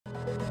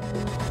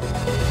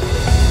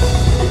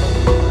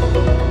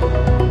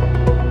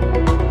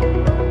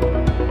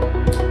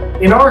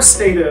In our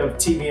State of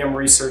TBM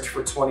research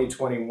for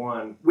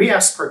 2021, we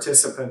asked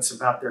participants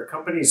about their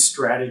company's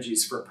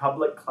strategies for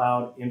public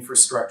cloud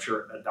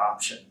infrastructure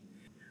adoption.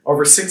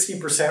 Over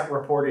 60%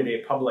 reported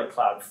a public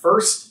cloud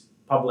first,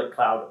 public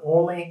cloud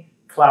only,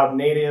 cloud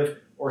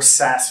native, or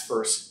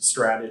SaaS-first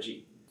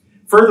strategy.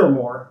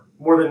 Furthermore,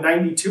 more than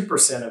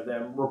 92% of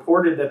them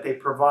reported that they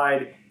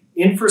provide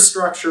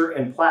infrastructure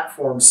and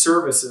platform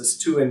services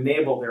to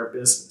enable their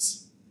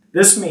business.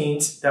 This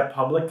means that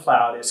public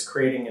cloud is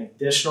creating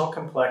additional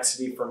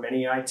complexity for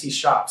many IT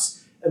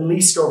shops, at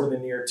least over the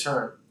near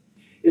term.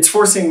 It's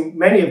forcing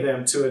many of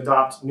them to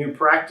adopt new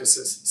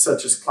practices,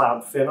 such as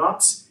cloud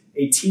FinOps,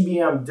 a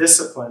TBM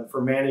discipline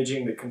for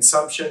managing the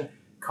consumption,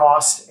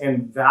 cost,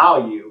 and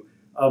value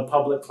of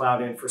public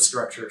cloud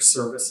infrastructure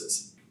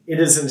services. It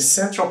is an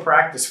essential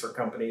practice for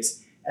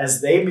companies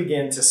as they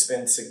begin to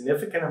spend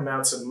significant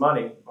amounts of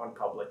money on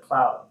public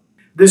cloud.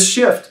 This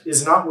shift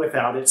is not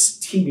without its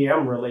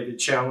TBM-related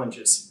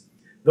challenges.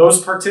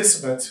 Those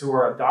participants who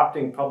are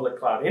adopting public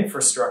cloud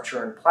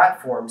infrastructure and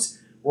platforms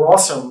were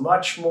also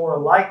much more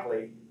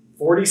likely,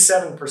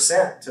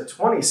 47% to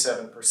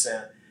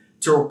 27%,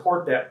 to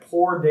report that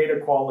poor data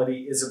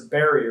quality is a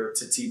barrier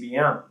to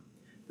TBM.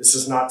 This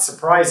is not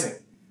surprising.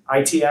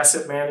 IT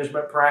asset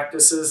management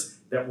practices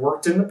that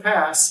worked in the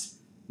past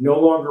no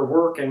longer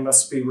work and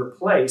must be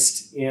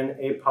replaced in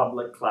a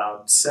public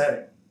cloud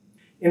setting.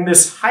 In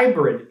this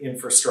hybrid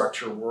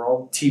infrastructure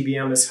world,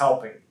 TBM is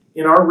helping.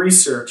 In our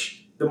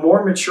research, the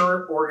more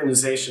mature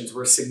organizations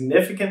were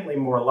significantly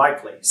more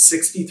likely,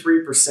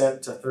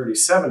 63% to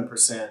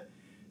 37%,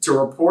 to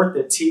report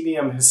that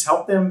TBM has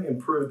helped them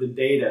improve the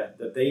data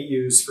that they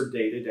use for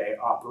day-to-day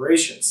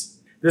operations.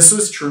 This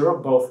was true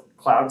of both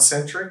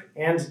cloud-centric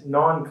and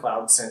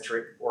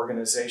non-cloud-centric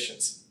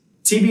organizations.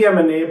 TBM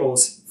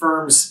enables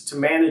firms to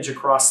manage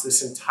across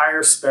this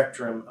entire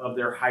spectrum of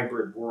their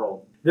hybrid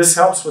world. This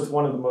helps with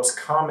one of the most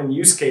common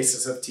use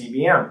cases of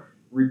TBM,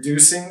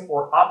 reducing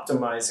or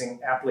optimizing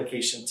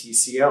application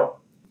TCO.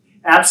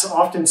 Apps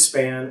often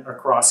span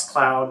across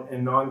cloud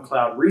and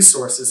non-cloud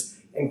resources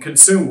and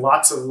consume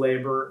lots of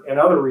labor and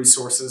other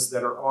resources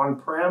that are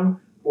on-prem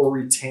or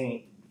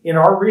retained. In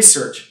our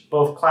research,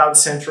 both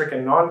cloud-centric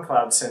and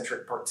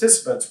non-cloud-centric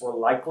participants were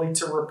likely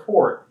to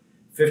report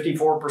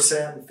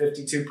 54% and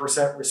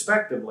 52%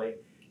 respectively,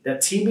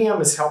 that TBM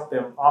has helped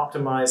them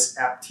optimize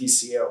app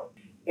TCO.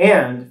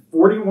 And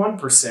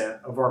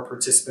 41% of our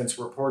participants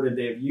reported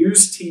they have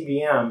used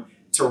TBM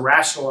to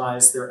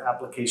rationalize their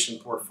application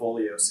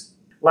portfolios.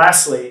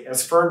 Lastly,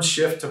 as firms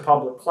shift to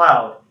public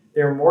cloud,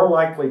 they are more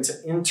likely to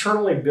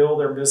internally bill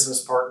their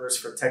business partners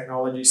for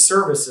technology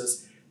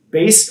services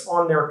based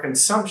on their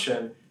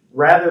consumption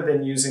rather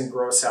than using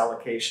gross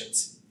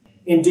allocations.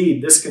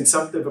 Indeed, this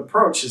consumptive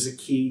approach is a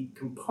key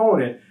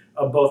component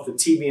of both the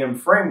TBM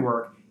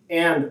framework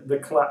and the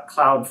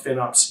cloud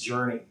FinOps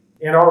journey.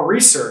 In our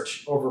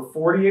research, over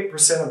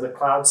 48% of the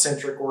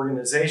cloud-centric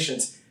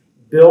organizations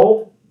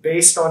build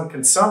based on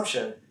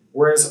consumption,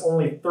 whereas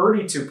only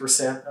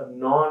 32% of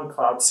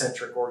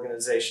non-cloud-centric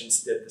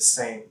organizations did the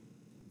same.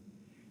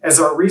 As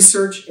our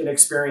research and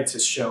experience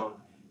has shown,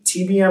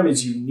 TBM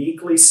is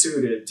uniquely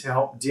suited to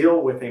help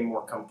deal with a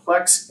more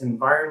complex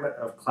environment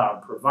of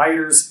cloud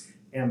providers,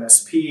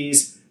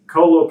 MSPs,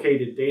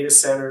 co-located data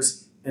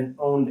centers, and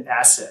owned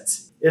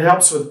assets. It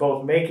helps with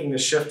both making the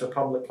shift to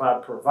public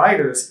cloud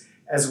providers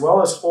as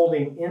well as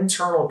holding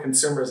internal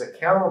consumers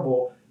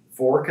accountable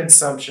for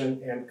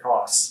consumption and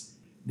costs.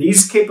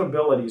 These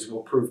capabilities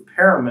will prove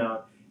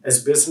paramount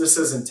as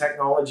businesses and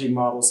technology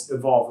models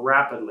evolve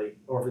rapidly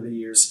over the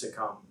years to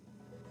come.